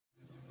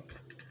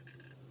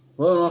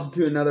Hello and welcome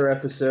to another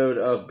episode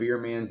of Beer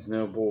Man's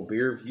Noble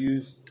Beer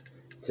Reviews.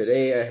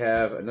 Today I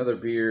have another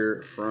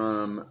beer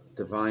from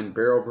Divine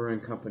Barrel Brewing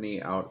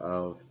Company out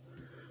of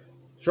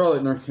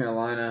Charlotte, North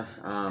Carolina.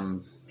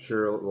 I'm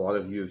sure a lot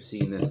of you have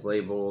seen this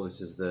label. This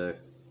is the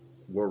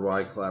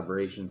worldwide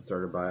collaboration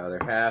started by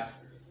Other Half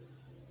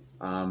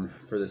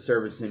for the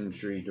service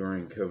industry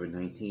during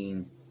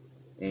COVID-19.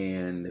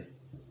 And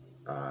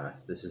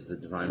this is the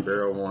Divine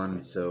Barrel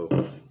one. So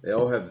they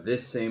all have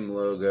this same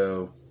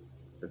logo.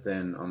 But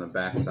then on the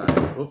backside,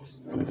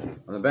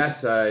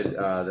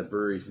 the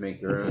breweries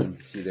make their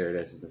own. See there, it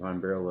has the Divine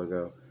Barrel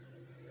logo.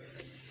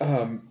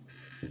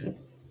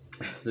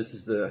 This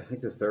is I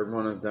think the third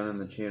one I've done on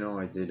the channel.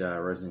 I did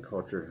Resin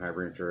Culture and High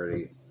Branch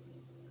already.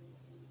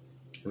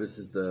 This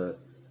is the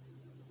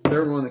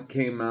third one that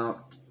came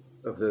out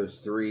of those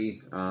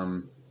three.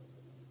 And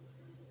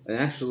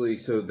actually,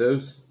 so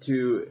those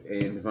two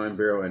and Divine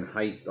Barrel and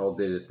Heist all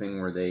did a thing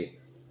where they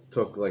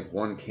took like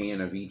one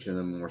can of each of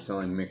them and were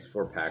selling mixed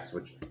 4-packs,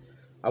 which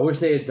I wish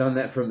they had done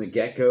that from the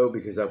get-go,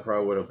 because I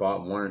probably would have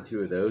bought one or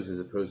two of those as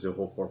opposed to a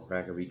whole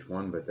 4-pack of each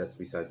one, but that's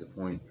besides the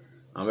point.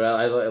 But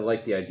I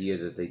like the idea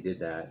that they did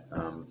that,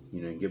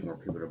 and get more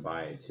people to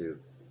buy it too.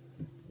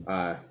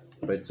 But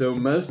so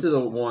most of the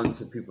ones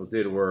that people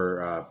did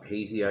were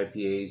hazy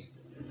IPAs.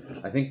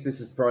 I think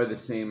this is probably the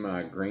same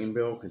grain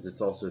bill because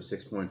it's also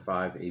 6.5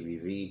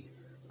 ABV.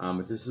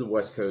 But this is a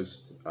West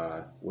Coast,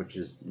 which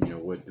is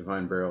what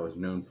Divine Barrel is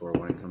known for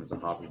when it comes to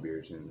hoppy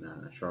beers in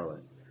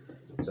Charlotte.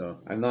 So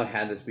I've not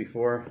had this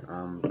before,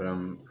 but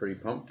I'm pretty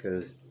pumped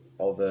because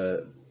all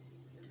the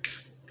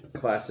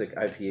classic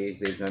IPAs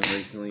they've done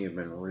recently have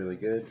been really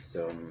good.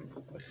 So I'm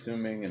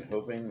assuming and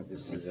hoping that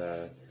this is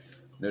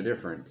no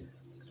different.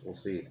 So we'll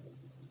see.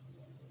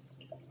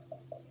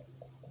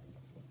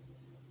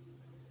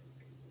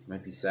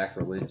 Might be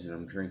sacrilege, and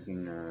I'm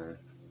drinking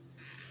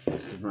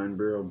this Divine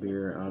Barrel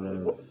beer out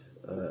of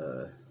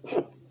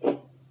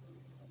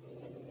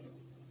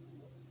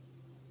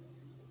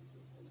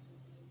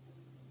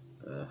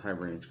High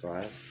Branch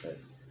glass,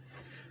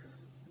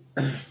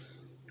 but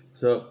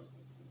so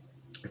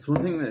it's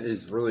one thing that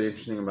is really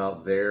interesting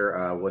about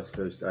their West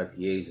Coast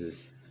IPAs is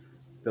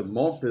the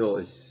malt bill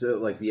is so,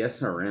 like, the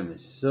SRM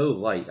is so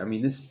light. I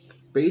mean, this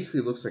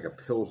basically looks like a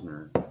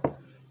Pilsner,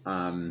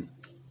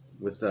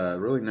 with a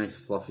really nice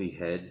fluffy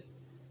head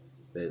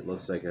that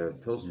looks like a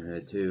Pilsner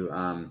head too.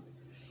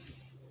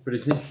 But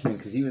it's interesting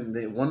because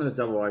even one of the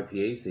double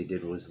IPAs they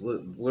did was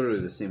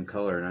literally the same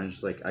color, and I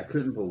just I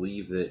couldn't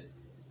believe that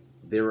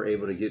they were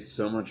able to get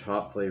so much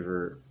hop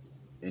flavor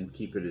and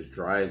keep it as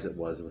dry as it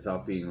was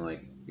without being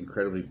like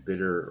incredibly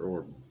bitter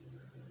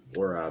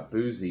or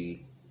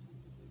boozy,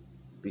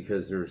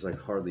 because there's like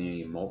hardly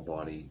any malt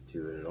body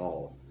to it at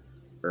all,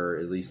 or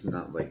at least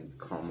not like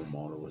caramel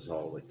malt. It was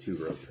all like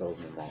two-row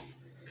Pilsner malt.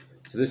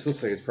 So this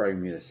looks like it's probably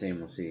gonna be the same.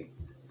 We'll see.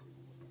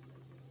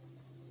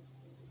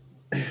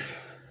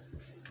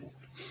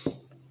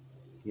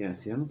 Yeah,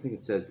 see, I don't think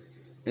it says.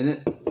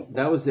 And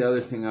that was the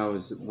other thing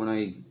when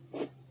I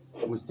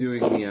was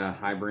doing the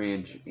High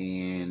Branch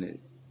and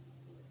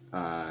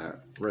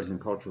Resin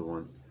Culture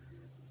ones.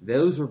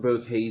 Those were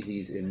both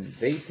hazies, and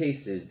they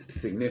tasted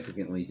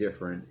significantly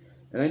different.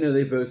 And I know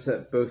they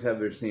both have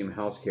their same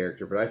house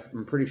character, but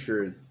I'm pretty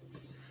sure,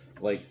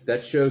 like,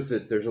 that shows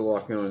that there's a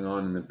lot going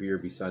on in the beer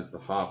besides the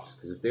hops.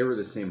 Because if they were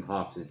the same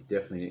hops, it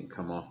definitely didn't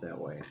come off that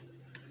way.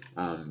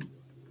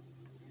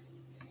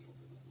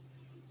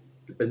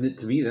 And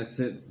to me, this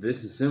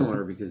is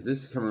similar, because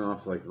this is coming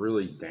off like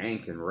really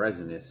dank and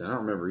resinous, and I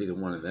don't remember either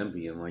one of them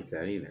being like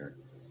that either.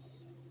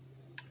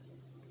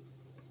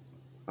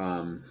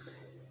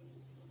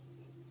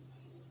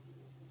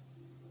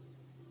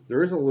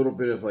 There is a little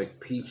bit of like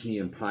peachy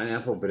and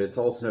pineapple, but it's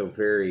also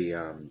very,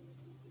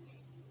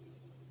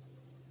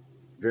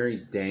 very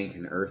dank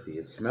and earthy.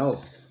 It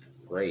smells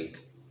great.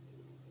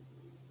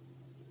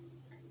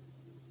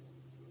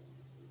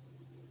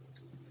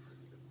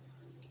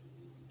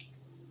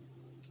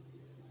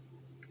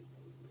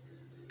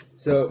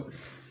 So,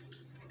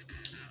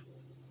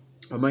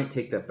 I might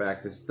take that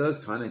back. This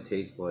does kind of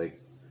taste like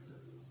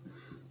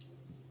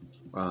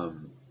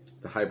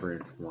the High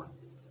Branch one.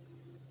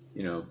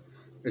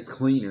 It's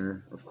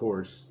cleaner, of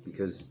course,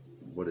 because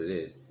what it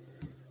is.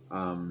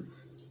 But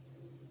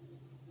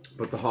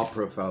the hop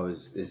profile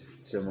is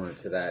similar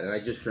to that. And I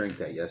just drank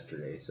that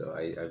yesterday, so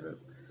I have a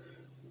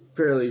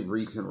fairly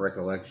recent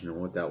recollection of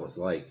what that was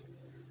like.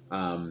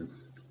 But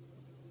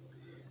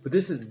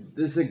this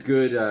is a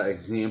good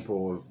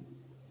example of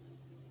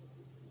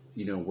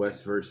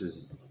West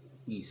versus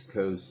East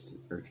Coast,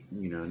 or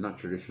not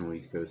traditional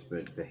East Coast,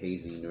 but the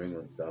hazy New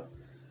England stuff.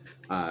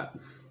 I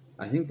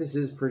think this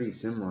is pretty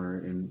similar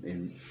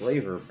in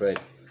flavor,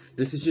 but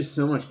this is just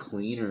so much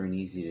cleaner and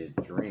easy to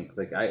drink.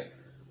 Like I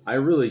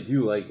really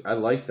do like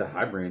the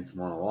High Branch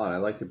one a lot. I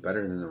liked it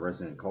better than the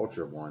Resident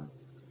Culture one.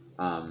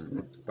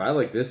 But I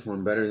like this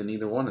one better than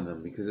either one of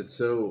them because it's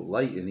so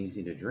light and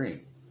easy to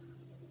drink.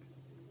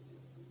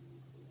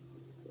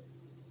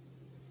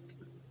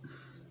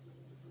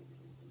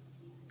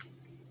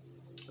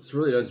 This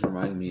really does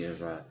remind me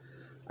of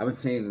I've been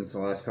saying this the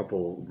last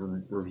couple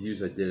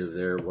reviews I did of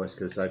their West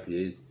Coast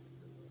IPAs.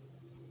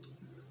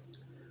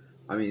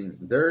 I mean,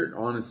 they're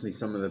honestly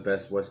some of the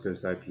best West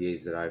Coast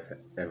IPAs that I've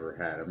ever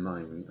had. I'm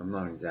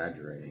not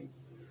exaggerating.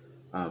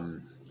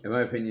 In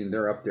my opinion,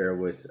 they're up there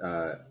with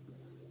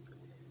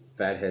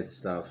Fathead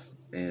stuff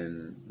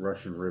and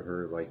Russian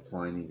River, like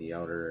Pliny the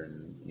Elder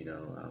and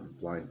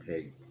Blind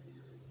Pig.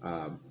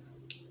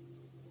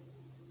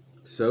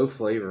 So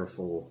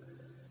flavorful,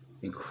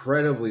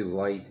 incredibly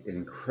light and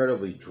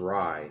incredibly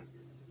dry.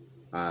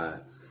 I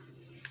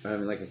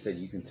mean, like I said,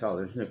 you can tell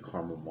there's no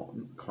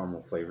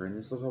caramel flavor in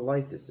this. Look how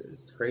light this is.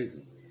 It's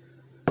crazy.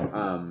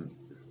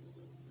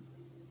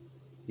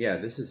 Yeah,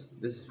 this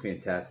is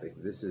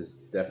fantastic. This is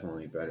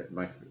definitely better.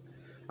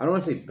 I don't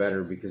want to say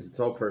better because it's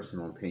all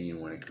personal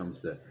opinion when it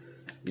comes to,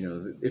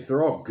 if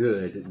they're all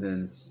good,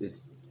 then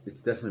it's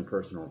definitely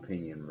personal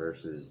opinion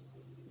versus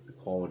the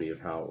quality of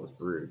how it was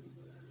brewed.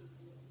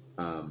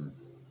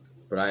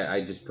 But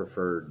I just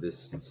prefer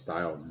this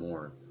style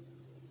more.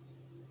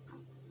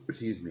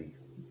 Excuse me.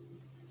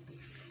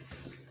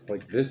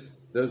 Like this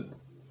does.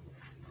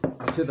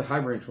 I'd say the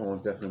High Branch one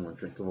was definitely more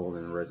drinkable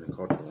than the Resident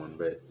Culture one,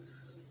 but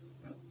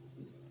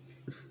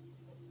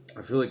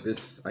I feel like the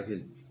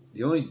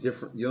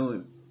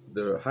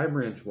High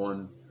Branch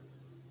one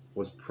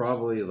was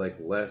probably like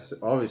less.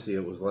 Obviously,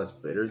 it was less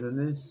bitter than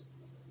this.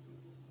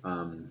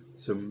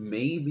 So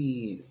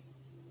maybe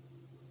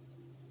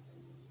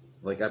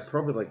like I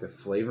probably like the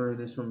flavor in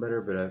this one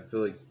better, but I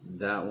feel like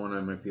that one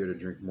I might be able to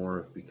drink more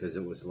of because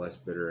it was less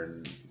bitter,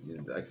 and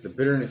like the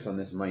bitterness on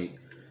this might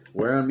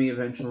wear on me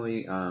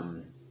eventually.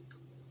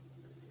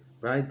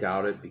 But I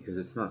doubt it because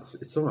it's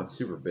still not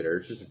super bitter.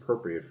 It's just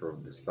appropriate for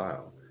the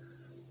style.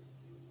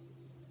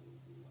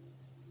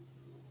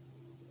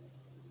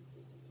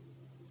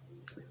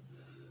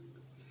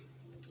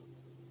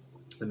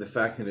 And the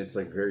fact that it's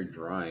like very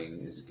drying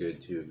is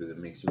good too because it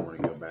makes you want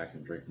to go back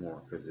and drink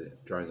more because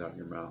it dries out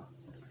your mouth.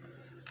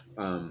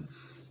 I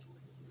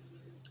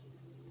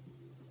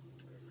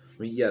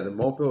mean, yeah, the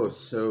malt bill is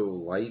so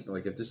light.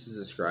 Like if this is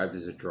described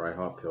as a dry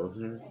hop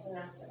pilsner. There's a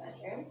master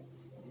bedroom.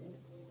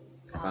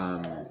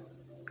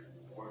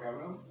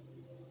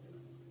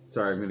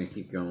 Sorry, I'm gonna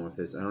keep going with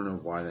this. I don't know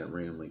why that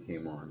randomly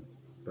came on,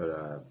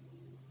 but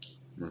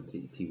my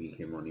TV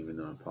came on even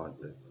though I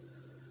paused it.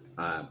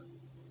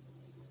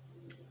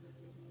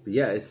 But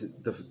yeah, it's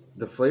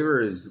the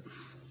flavor is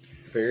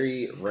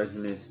very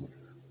resinous,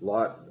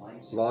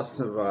 lots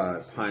of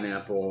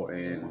pineapple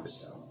and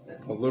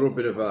a little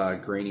bit of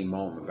grainy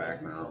malt in the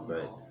background,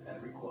 but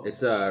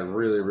it's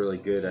really, really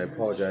good. I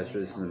apologize for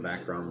this in the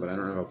background, but I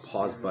don't have a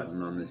pause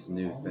button on this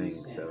new thing,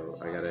 so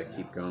I gotta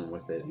keep going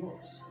with it.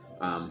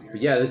 But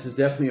yeah, this is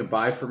definitely a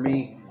buy for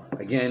me.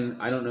 Again,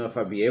 I don't know if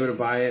I'd be able to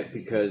buy it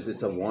because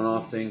it's a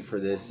one-off thing for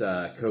this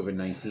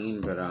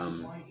COVID-19, but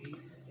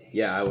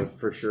yeah, I would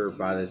for sure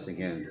buy this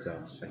again. So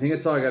I think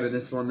that's all I got in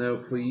this one, though.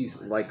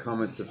 Please like,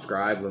 comment,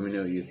 subscribe. Let me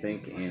know what you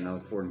think, and I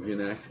look forward to doing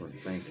the next one.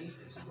 Thanks.